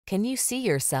Can you see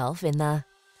yourself in the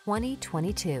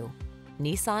 2022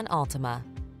 Nissan Altima?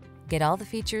 Get all the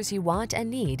features you want and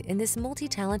need in this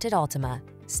multi-talented Altima.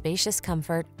 Spacious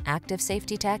comfort, active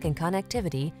safety tech and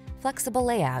connectivity, flexible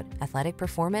layout, athletic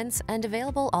performance, and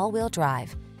available all-wheel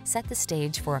drive set the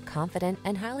stage for a confident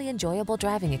and highly enjoyable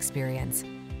driving experience.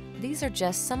 These are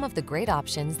just some of the great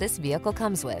options this vehicle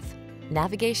comes with: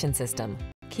 navigation system,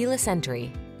 keyless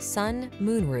entry, sun,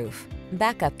 moonroof,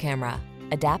 backup camera,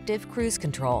 adaptive cruise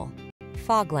control,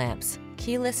 fog lamps,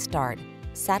 keyless start,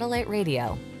 satellite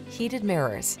radio, heated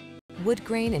mirrors, wood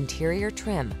grain interior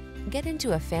trim. Get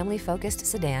into a family-focused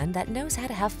sedan that knows how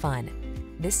to have fun.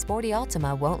 This sporty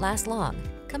Altima won't last long.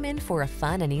 Come in for a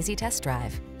fun and easy test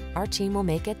drive. Our team will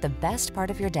make it the best part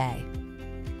of your day.